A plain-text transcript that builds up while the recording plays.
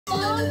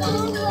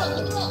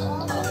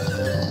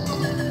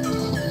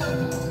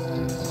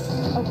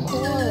Of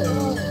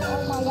course.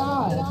 Oh my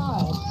god.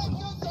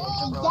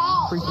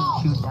 Freaking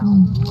shoot down.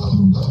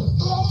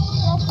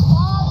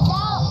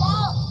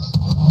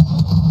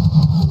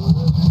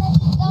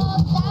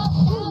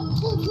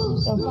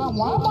 Yo, Tom,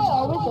 why am I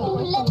always the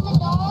first one?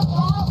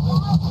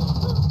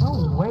 No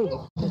way.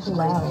 This is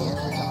loud.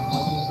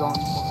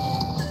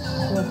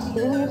 You're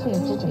seriously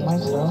freaking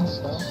nice, bro.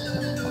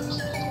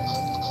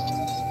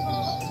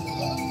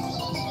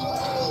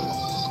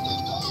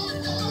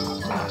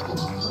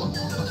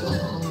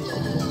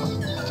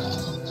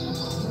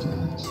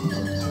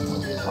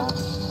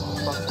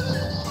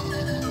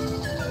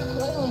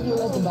 You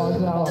let the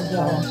dogs out.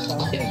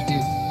 Yeah, dude. I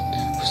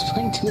was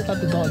playing to let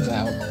the dogs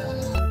out.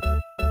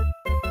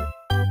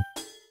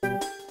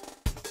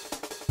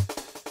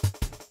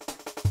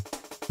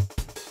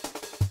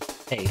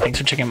 Hey, thanks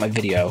for checking out my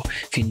video.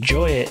 If you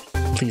enjoy it,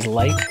 please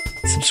like,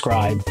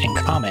 subscribe, and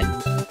comment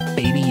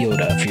Baby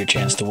Yoda for your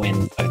chance to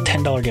win a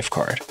 $10 gift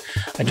card.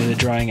 I do the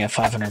drawing at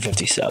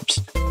 550 subs.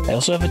 I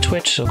also have a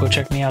Twitch, so go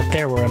check me out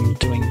there where I'm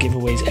doing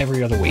giveaways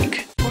every other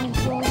week.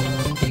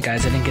 Hey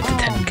guys, I didn't get the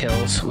 10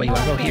 kills. Wait, you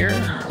wanna go here?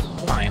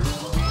 Fine.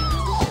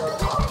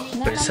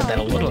 But I said that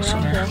a little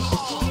sooner.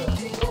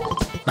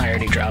 I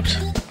already dropped.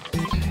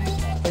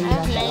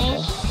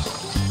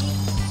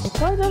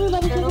 Why is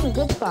everybody taking a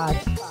good spot?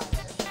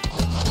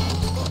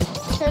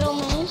 Turtle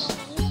maze.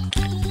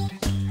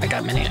 I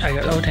got I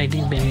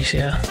need minis,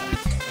 yeah.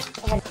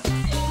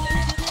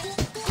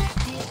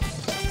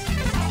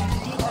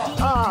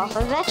 Oh,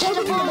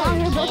 vegetable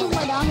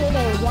Down here,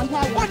 there's one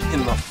tap. What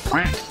in the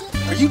frack?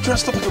 Are you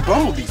dressed up like a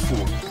bumblebee for?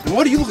 And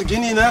what do you look like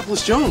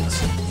Indianapolis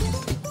Jones?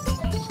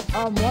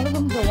 One of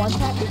them's a one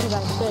tap because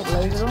I said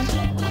laser them.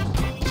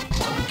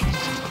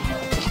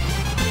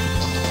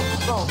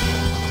 Go.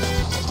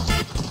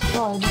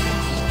 Whoa.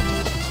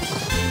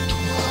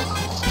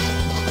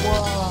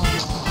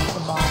 That's the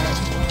bottom.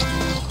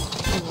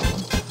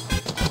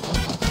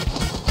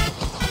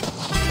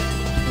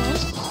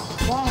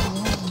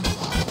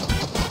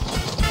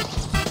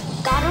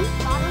 Got him.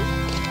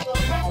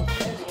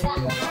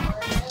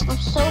 I'm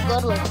so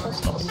good with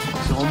pistols.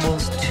 It's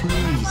almost too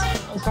easy.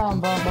 It's on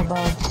above.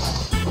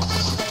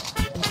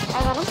 I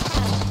got him.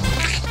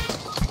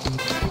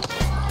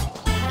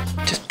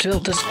 Just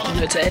build this.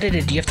 It's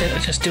edited. You have to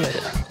just do it.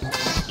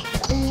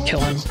 Kill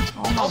him.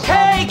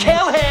 Okay,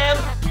 kill him!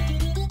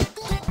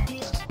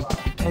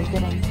 Let's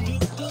get him.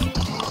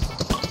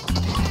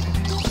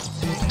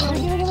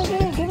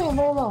 Give me a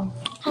roll.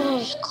 I'm gonna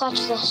just clutch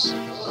this.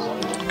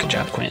 Good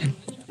job, Quentin.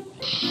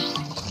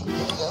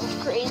 That was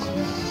crazy.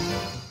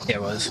 Yeah,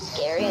 it was.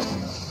 Scary.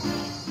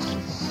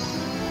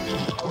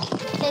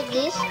 Take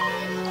this.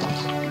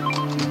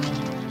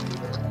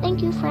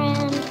 Thank you,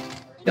 friend.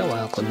 You're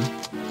welcome.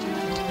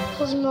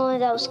 Really,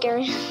 that was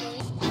scary.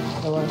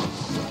 It was.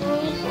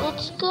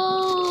 Let's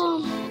go.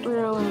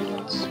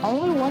 Ruins.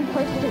 Only one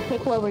person can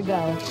pick where we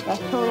go. That's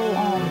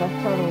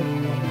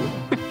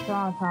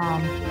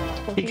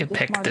TurtletronTom. You can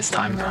pick this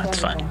time. It's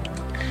fine.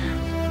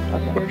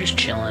 Okay. We're just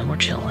chilling. We're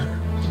chilling.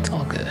 It's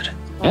all good.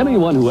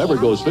 Anyone who ever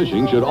goes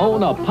fishing should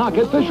own a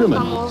pocket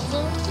fisherman. Oh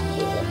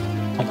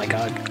my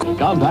god.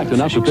 Compact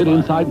enough to fit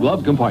inside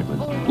glove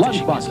compartments,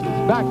 lunch boxes,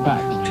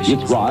 backpacks.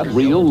 It's rod,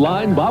 reel,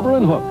 line, bobber,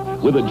 and hook.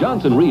 With a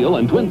Johnson reel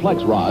and twin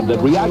flex rod that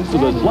reacts to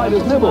the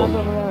slightest nibble.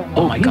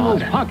 Oh my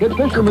god. Pocket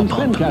fisherman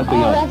spin casting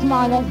Oh, out. that's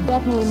mine. That's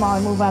definitely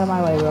mine. Move out of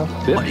my way, bro.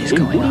 What is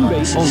going on?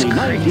 This is only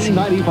crazy.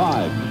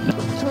 $19.95.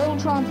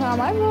 TurtletronTom,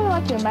 I really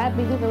like your map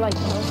because of like.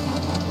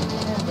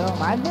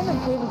 I've been in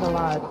caves a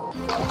lot.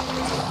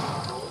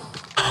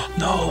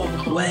 No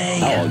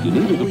way. All you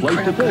need is a Holy place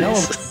to crap,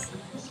 guys. fish.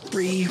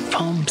 3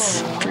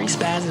 pumps. 3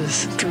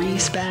 spazzes. 3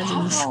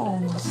 spazzes.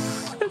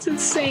 That's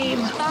insane.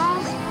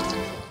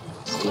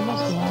 You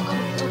must be happy.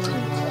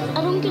 I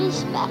don't get a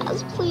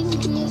spaz. Please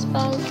give me a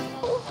spaz.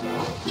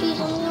 Jeez,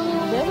 I'm the only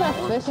one. There's a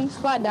fishing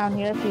spot down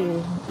here if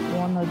you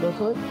want to go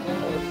to it.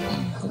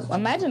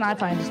 Imagine I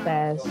find a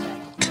spaz.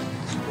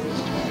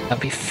 That'll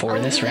be for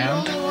this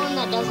round. I'm the only one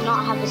that does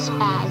not have a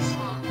spaz.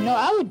 No,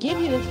 I would give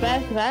you the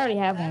spaz because I already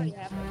have one.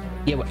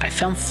 Yeah, but I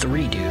found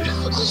 3, dude.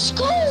 Let's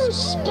go,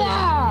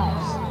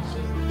 spaz!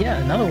 Yeah,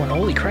 another one.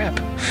 Holy crap.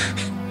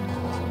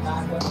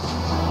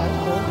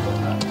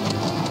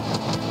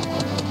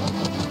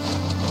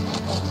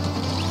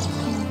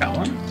 Got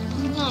one?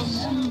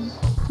 Nice.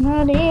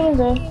 Not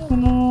easy.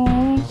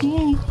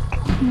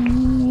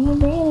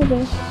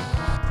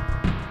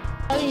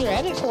 Oh, your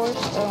edit course.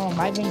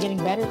 I've been getting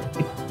better.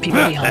 People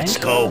behind. Let's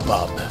go,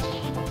 bub.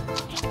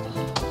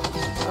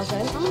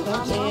 Okay.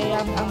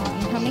 Yeah, I'm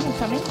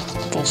coming.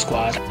 Full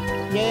squad.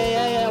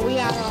 Yeah. We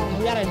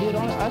got a dude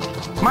on us.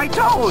 My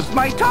toes!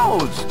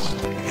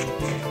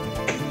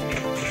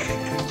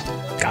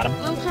 Got him.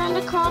 I'm trying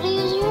to crawl to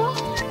you, Zero.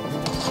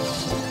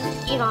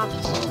 You don't have to.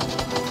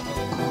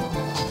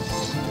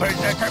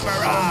 Berserker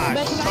Barrage!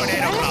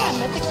 Tornado Claw!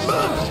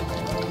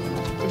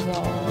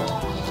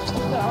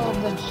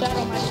 The shot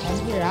on my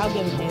here, I'll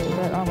give it to you,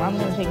 but I'm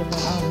gonna take it from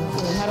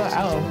how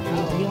do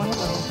you want it?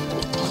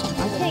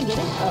 can't get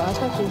it? Oh, I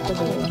thought you said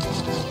it.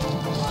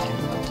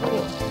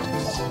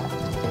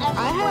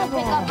 I have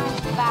pick up my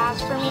spaz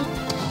for me.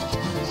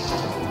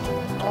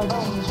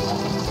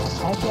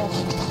 I guess.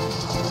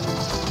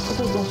 I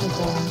think this is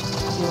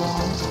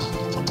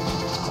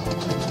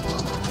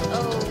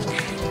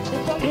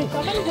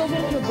somebody go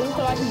get your booth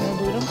so I can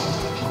reboot him.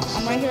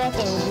 I'm right here at the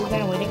reboot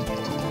van waiting.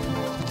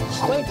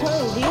 Wait,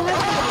 Turtle, do you have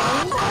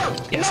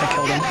something? Yes, I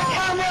killed him.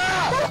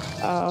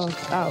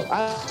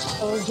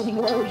 I was getting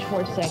worried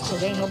for a sec,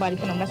 because ain't nobody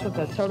gonna mess with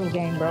the turtle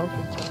game, bro.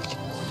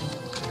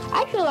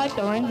 I feel like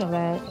the range of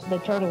that, the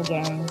turtle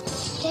game.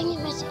 Dang it,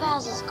 my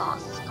spaz is gone.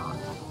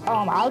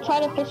 I'll try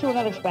to fish you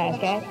another spaz,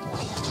 cat.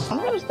 I'm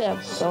gonna stay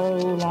up so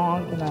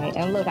long tonight.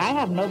 And look, I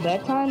have no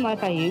bedtime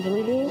like I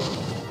usually do.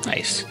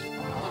 Nice.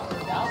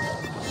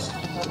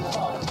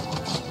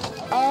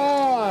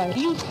 Oh,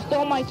 you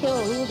stole my kill.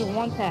 It was a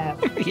one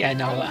tap. Yeah,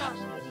 no.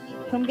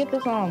 Come get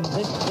this on.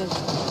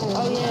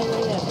 Oh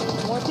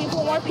yeah. More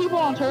people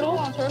on turtle.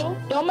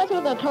 Don't mess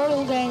with the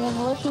turtle gang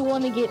unless you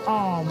want to get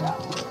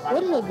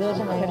what is a good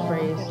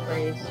catchphrase?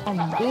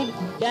 Dude,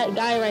 that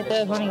guy right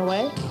there is running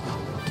away.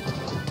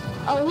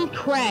 Oh, he's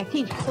cracked.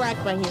 He's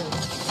cracked right here.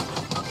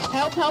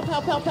 Help.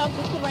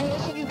 This kid right here.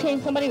 Can you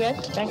cane somebody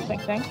rest? Thanks. Do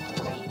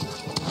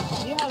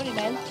you have any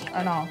meds?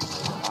 Or no?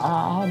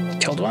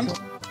 Killed one.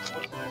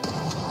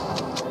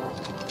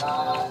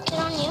 Get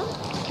on you.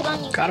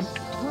 Got him.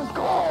 Let's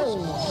go.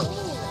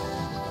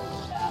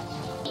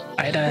 I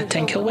had a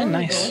 10 kill win.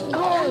 Nice.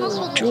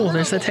 Jewel,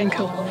 there's the 10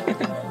 kill.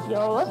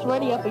 Yo, let's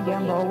ready up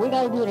again, bro. We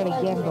gotta do it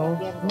again, bro.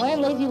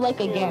 Land lazy like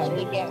again.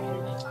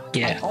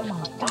 Yeah. Oh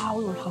my god,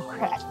 we were so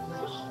cracked.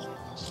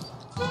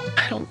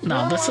 I don't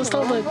know. Let's just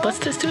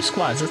do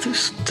squads. Let's do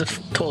the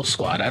total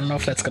squad. I don't know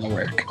if that's gonna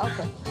work.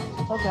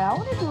 Okay, I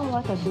want to do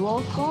like a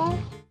duo squad.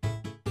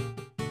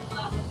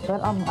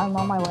 But I'm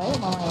on my way.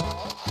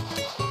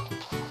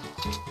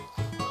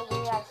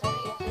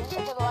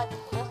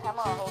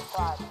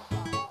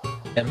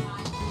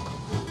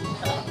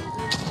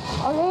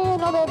 Oh yeah,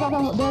 no,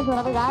 there's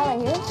another guy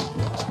right here.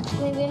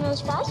 Maybe another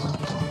spaz?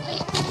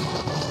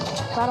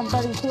 Got him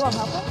 32, I'm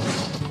helping.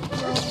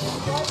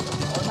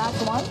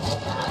 Knocked one.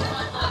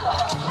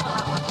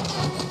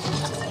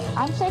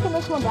 I'm taking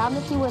this one down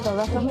to see where the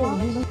rest of them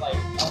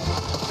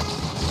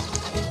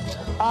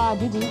are.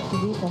 GG.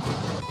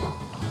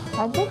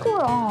 I think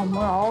we're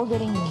all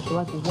getting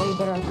like way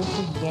better at this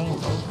game.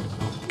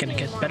 Gonna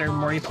get better the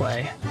more you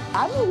play.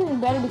 I'm getting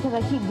better because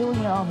I keep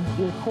doing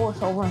your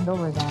course over and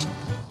over again.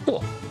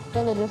 Cool.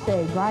 So they just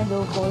say grind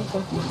your course,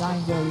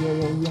 grind your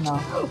you know.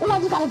 Oh, I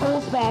just got a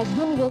gold spaz.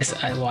 Give me this.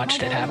 I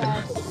watched it happen.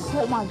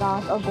 Oh my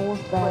gosh, a gold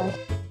spaz.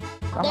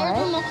 There's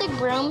a mythic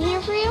broom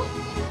here for you.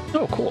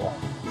 Oh, cool.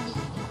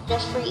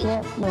 Just for you.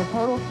 Yeah, the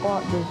turtle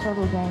squad, the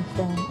turtle gang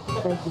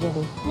stay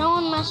together. No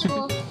one mess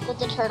with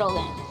the turtle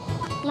gang.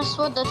 Mess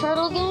with the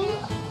turtle gang,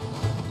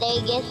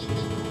 they get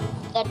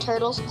the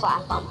turtles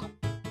clap them.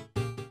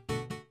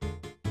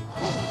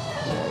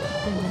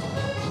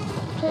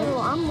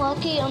 Turtle, I'm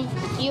lucky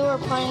you were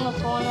playing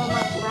with one of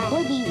my friends.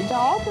 Wait, the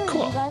altar,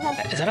 Cool. you guys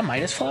have... Is that a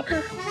Midas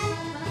flopper?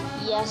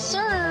 Yes,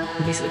 sir.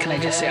 Can I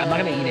just say, I'm not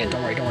gonna eat it.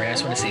 Don't worry. I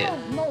just want to see it.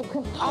 No,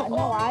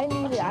 I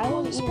need it. I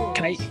want to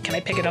eat it. Can I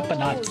pick it up but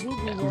not?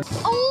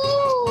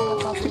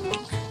 Oh!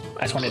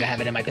 I just wanted to have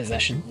it in my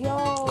possession.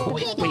 Yo. Cool.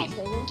 Wait.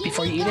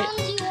 Before you eat it,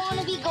 Guns, you want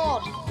to be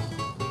gold.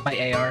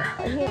 my AR.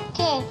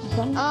 Okay. Is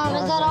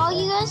that all,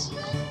 you guys?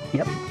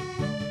 Yep.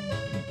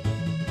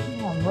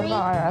 What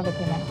about our other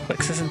teammate?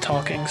 Wix isn't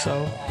talking,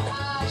 so.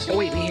 Oh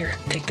wait, here.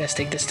 Take this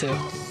too.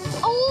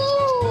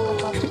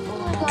 Oh!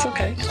 It's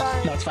okay.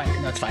 Sorry. No, it's fine.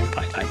 Fine.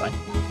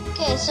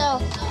 Okay, so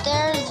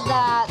there's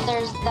that.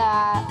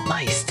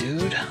 Nice,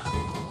 dude.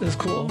 This is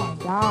cool. Oh my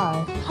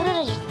god. How did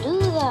I just do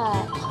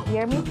that? You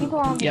hear me? People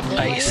on Yep,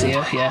 I see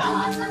ya. Yeah.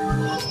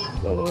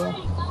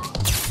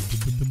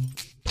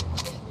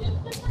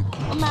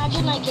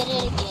 Imagine I get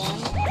it again.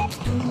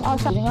 Oh,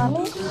 something on me?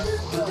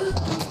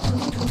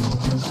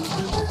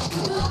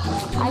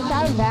 I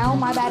shot him down.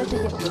 My bad if you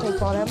take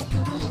fall damage.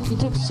 You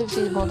took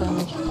 60 fall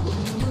damage.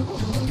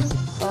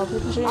 I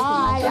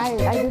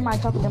did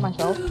myself.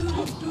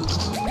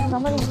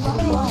 Somebody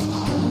won.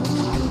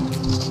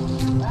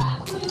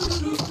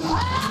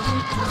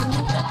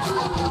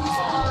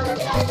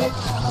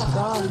 Oh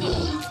god.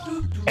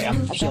 Hey, I'm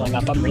healing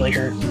up. I'm really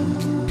hurt.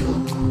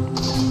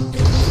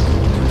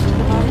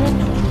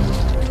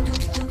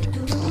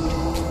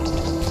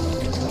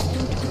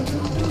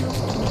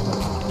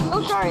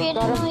 Oh, sorry, I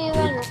didn't know you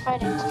guys were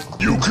fighting.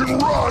 You can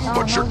run,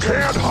 but you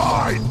can't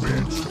hide,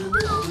 bitch.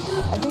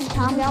 I think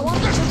Tom got one.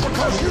 This is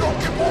because you don't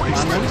get more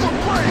expensive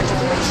brains.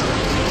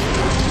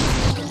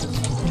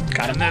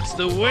 Got him. That's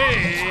the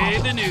way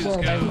the news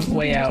goes.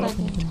 Way out.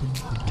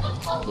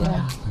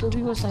 Yeah, 2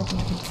 people sniping.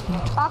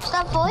 Boxed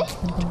up boy.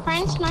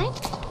 Frank snipe.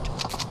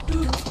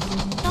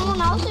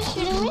 Someone else is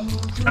shooting me.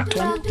 Knocked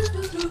one.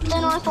 The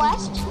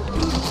northwest.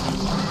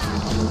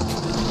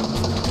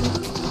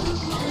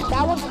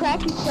 That one's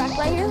cracked. He's cracked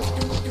right here.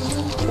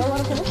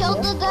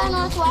 Killed the guy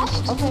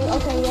northwest.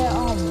 Okay,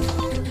 yeah,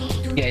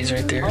 Yeah, he's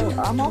right there.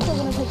 Oh, I'm also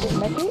gonna take this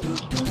medkit.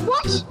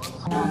 What?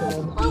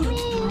 Help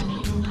me.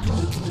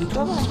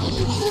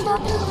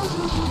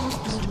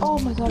 Oh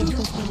my god, it's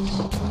cooking.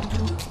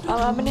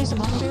 I'm gonna need some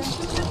help here.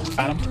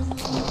 Got him.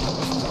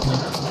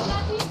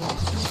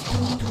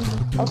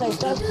 Okay,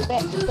 start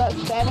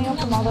spamming him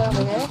from all the way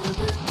over here.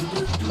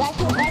 That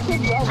could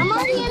I'm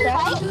already in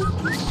fight.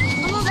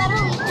 I'm about to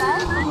leave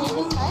fight. I'm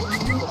leaving fight.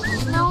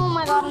 No, oh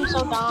my god, I'm so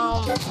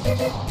dumb.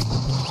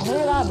 Look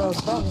at that, bro.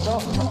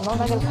 Don't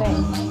make it a thing.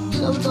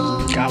 So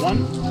dumb. Got one.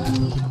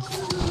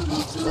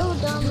 So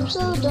dumb,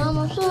 so dumb,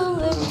 I'm so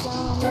very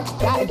dumb.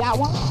 Got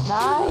one?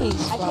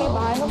 Nice. I came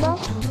behind him, bro.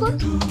 Look.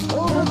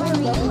 Over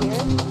here.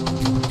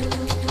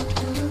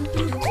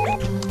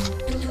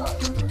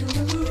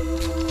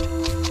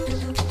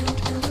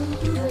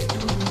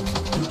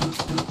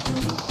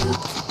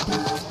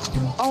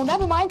 Oh,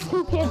 never mind.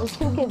 Two kids. It's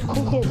two kids.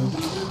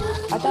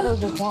 I thought it was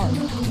just one.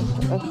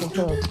 That's for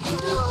sure.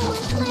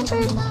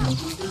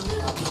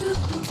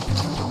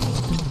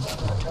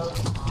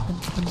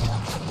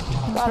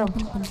 Got him.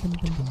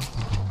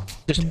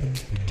 Just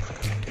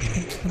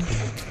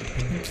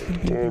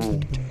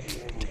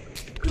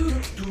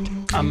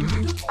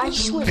I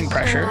just putting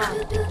pressure.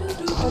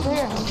 Over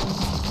here.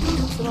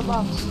 To the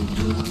box.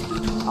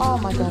 Oh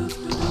my god.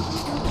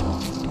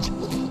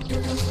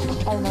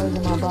 I didn't know he was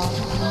in my box.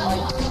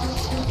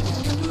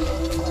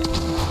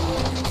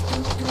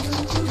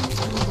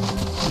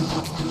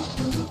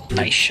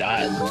 Nice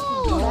shot.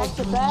 Back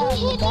to back.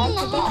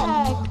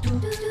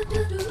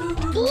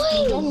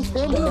 Boys!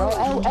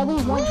 Bro.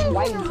 Everyone's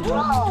white,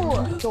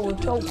 bro. So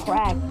we're so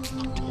cracked.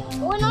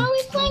 When are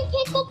we playing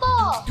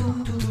pickleball?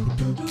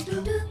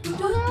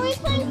 When are we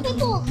playing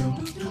pickles?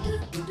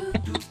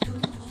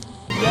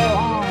 Yo,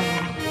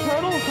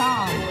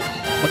 TurtletronTom.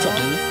 What's up,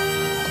 dude?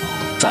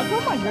 What's I up?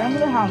 told my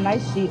grandmother how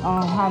nice you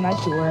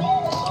were.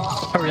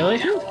 Oh,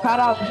 really? I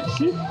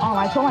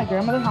told my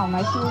grandmother how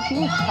nice you were. She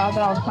was proud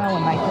that I was playing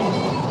with Nicest.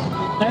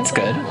 That's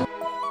good.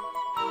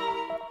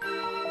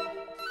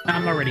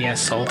 I'm already as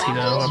salty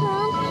though.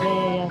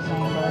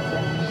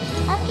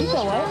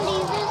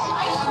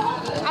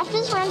 After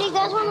this round, do you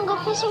guys want to go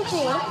fishing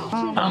too?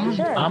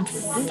 Sure. I'm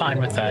fine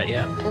with that.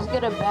 Yeah, Let's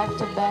get a back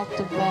to back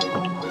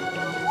one.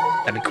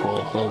 that'd be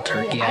cool. A little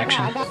turkey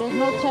action. There's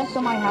no chest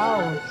in my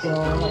house, so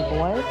like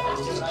what?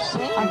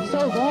 I'm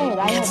so good.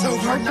 I have no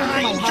chest in my house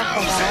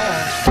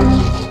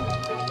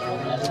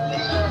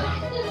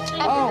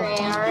at all. I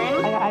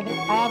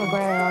have a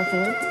gray arrow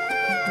too.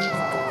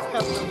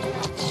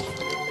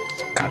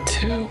 Got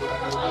two.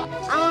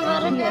 I'm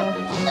about to grab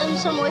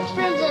some wood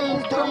frames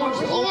and come over to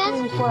you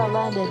guys. Before I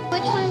landed.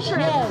 Which one's for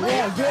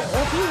Yeah. If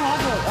you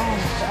have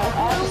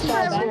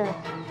it,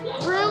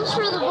 brooms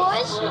for the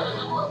boys?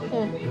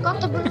 Got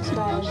the brooms for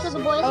the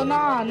boys. Oh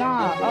nah.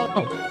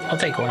 Oh, I'll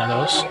take one of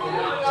those. For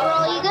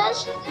all you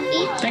guys?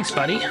 Eat. Thanks,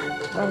 buddy.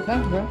 Oh,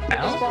 thanks, bro.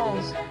 Ow.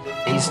 Guys.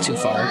 He's too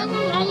far. I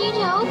need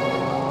help.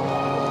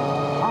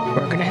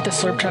 We're gonna hit the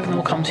slurp truck and then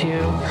we'll come to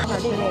you.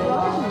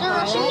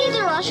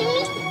 They're rushing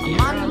me.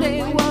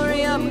 Monday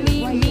warrior,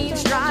 mean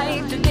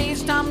strike.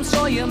 Today's Tom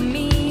Sawyer,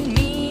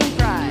 mean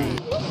pride.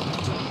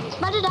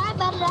 About to die.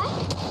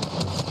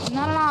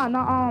 No,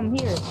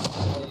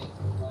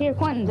 here,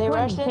 Quentin,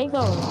 rushed it? take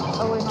those.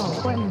 Oh wait, no,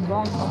 Quentin,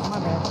 wrong, my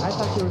bad. I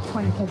thought you were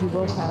Quentin because you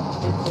both have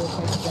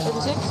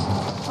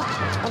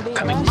 36?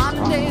 Coming.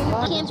 Monday.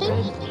 Camping?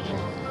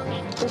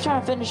 They're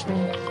trying to finish me. Is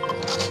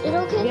it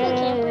okay if I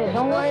camp? Yeah.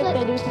 Don't worry if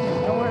they do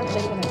something. Don't worry if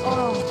they finish. Is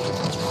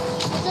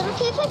it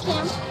okay if I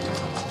camp?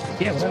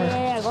 Yeah, whatever.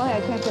 Yeah, go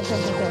ahead, camp.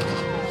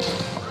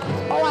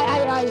 Oh, I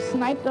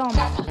sniped them.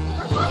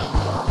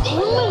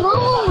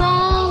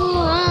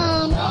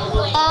 Round,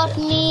 about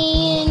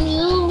me and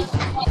you.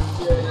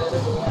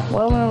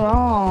 What went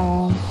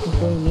wrong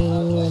between me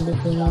and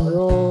between you?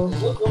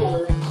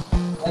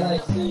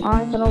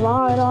 I'm gonna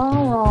ride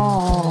on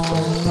wrong.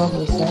 I'm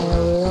the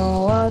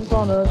scenario, I'm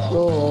gonna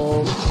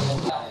slow.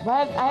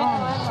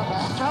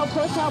 Help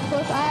push. I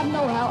have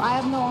no help. I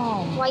have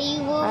no Why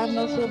you will? I have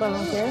no shield. I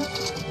don't care.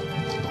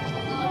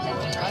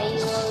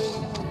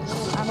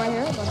 I'm right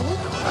here. I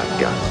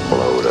got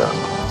blowed up.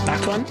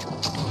 Knocked one.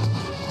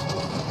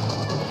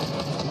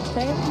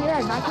 Stay here.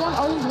 I knocked one.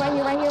 Oh, he's right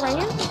here.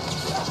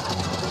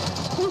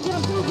 Please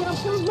get him.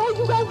 No,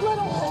 you guys let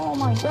him. Oh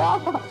my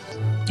god.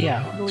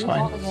 Yeah, it's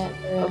fine. Okay.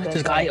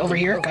 There's a guy over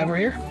here. You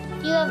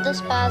have the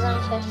spasm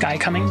fish. Guy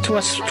coming to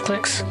us.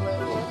 Clicks.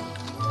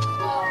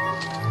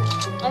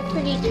 I'm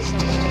pretty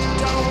decent.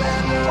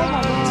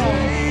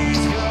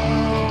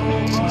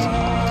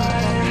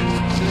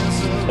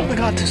 Oh my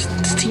god, this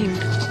team.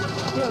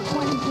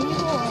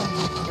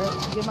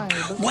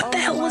 What the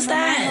hell was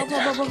that?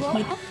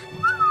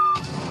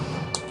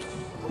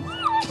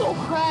 So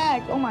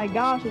cracked. Oh my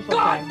gosh, it's so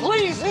cracked.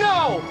 Please,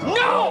 no!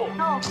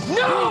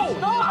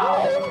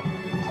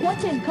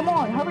 Quentin, come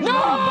on, hurry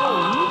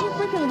up. Use your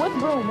freaking whip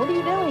broom. What are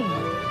you doing?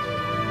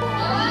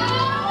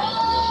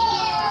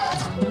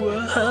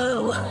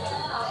 Whoa.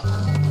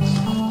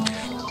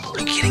 Are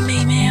you kidding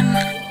me, man?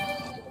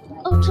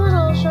 Oh,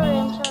 turtle, sorry,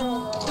 I'm sorry.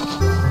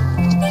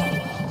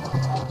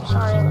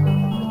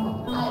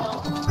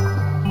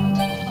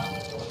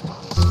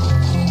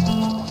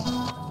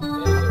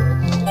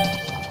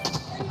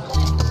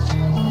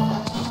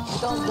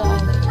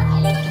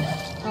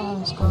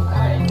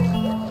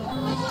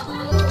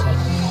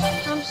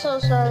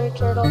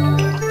 turtle.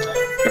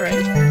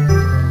 Alright.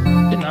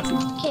 Did nothing.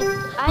 Okay,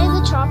 I have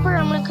the chopper.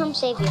 I'm gonna come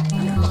save you.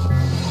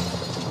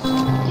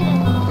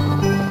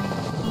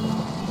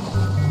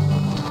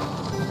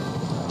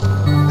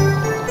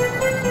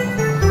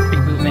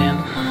 Reboot, man.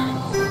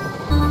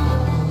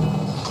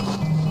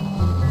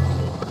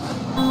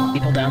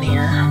 People down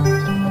here.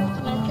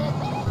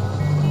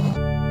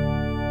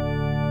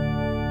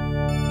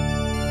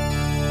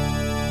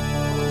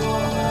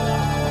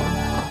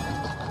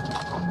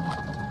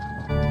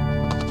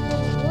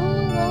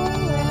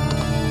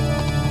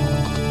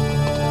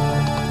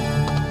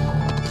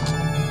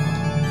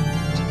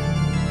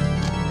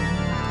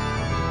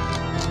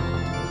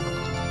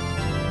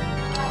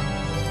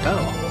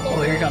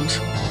 Oh, here it comes.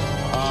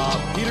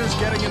 Peter's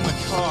getting in the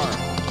car.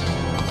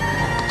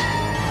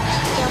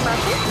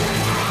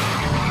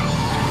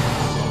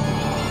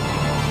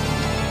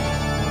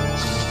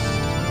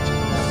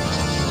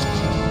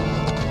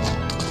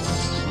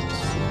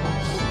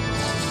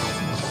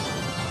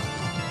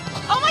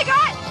 Oh my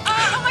god!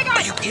 Oh my god!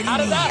 Are you kidding How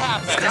did me? that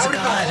happen? This guy's a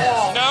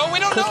god. No, we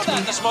don't know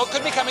that. The smoke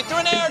could be coming through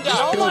an air duct.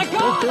 Oh my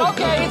God.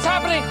 Okay, it's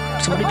happening.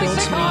 Somebody build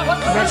some.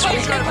 What's Now.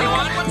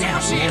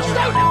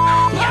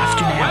 We have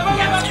to now. We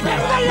have to now.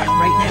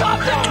 Right now.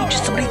 Dude,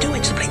 just somebody do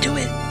it. Somebody do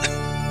it.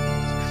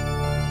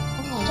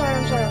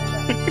 Sorry.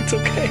 It's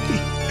okay.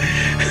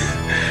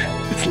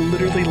 It's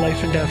literally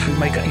life and death. You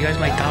guys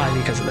might die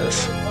because of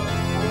this.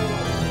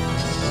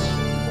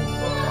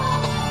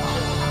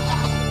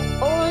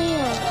 Oh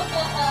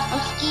yeah.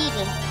 I'm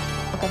Steven.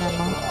 Okay, never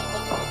mind.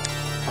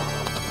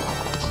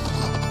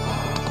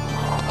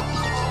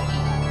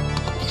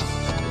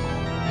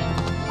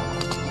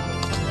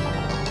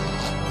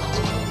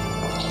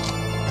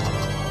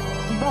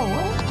 Bro,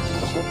 what?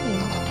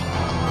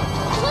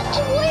 What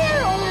to wear?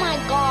 Oh my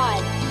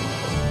god.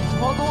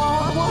 Hold on.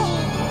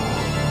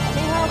 I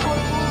need help, hold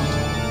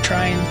on.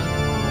 Trying.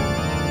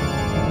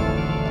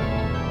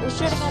 You're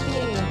shooting at me.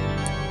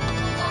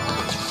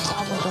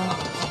 Oh my god.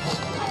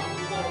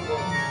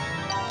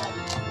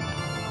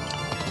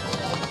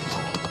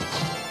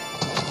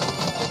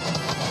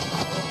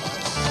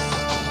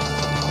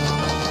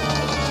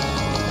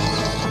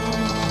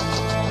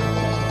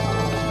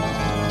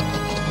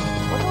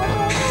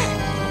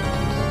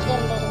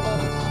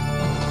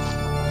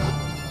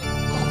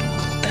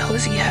 What the hell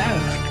does he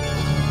have?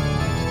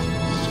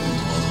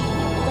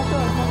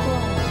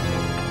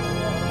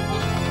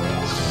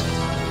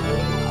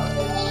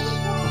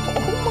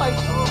 Oh my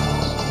god.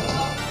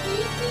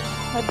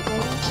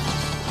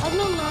 I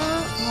don't know.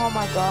 Oh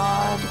my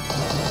god.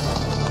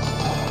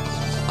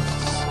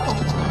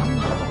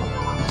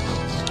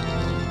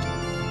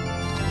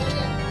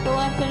 Go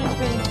and finish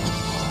me.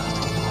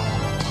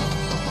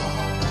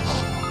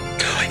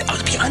 I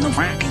was behind the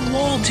fucking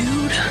wall,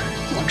 dude.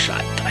 One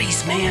shot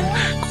dice, man.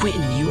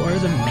 Quentin, you are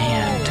the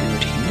man,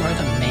 dude. You are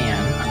the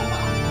man.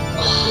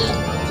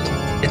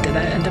 Did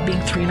that end up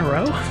being 3 in a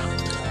row?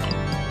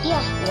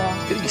 Yeah.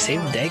 Dude, you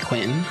saved the day,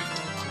 Quentin.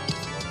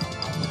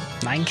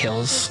 9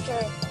 kills.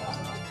 Sure.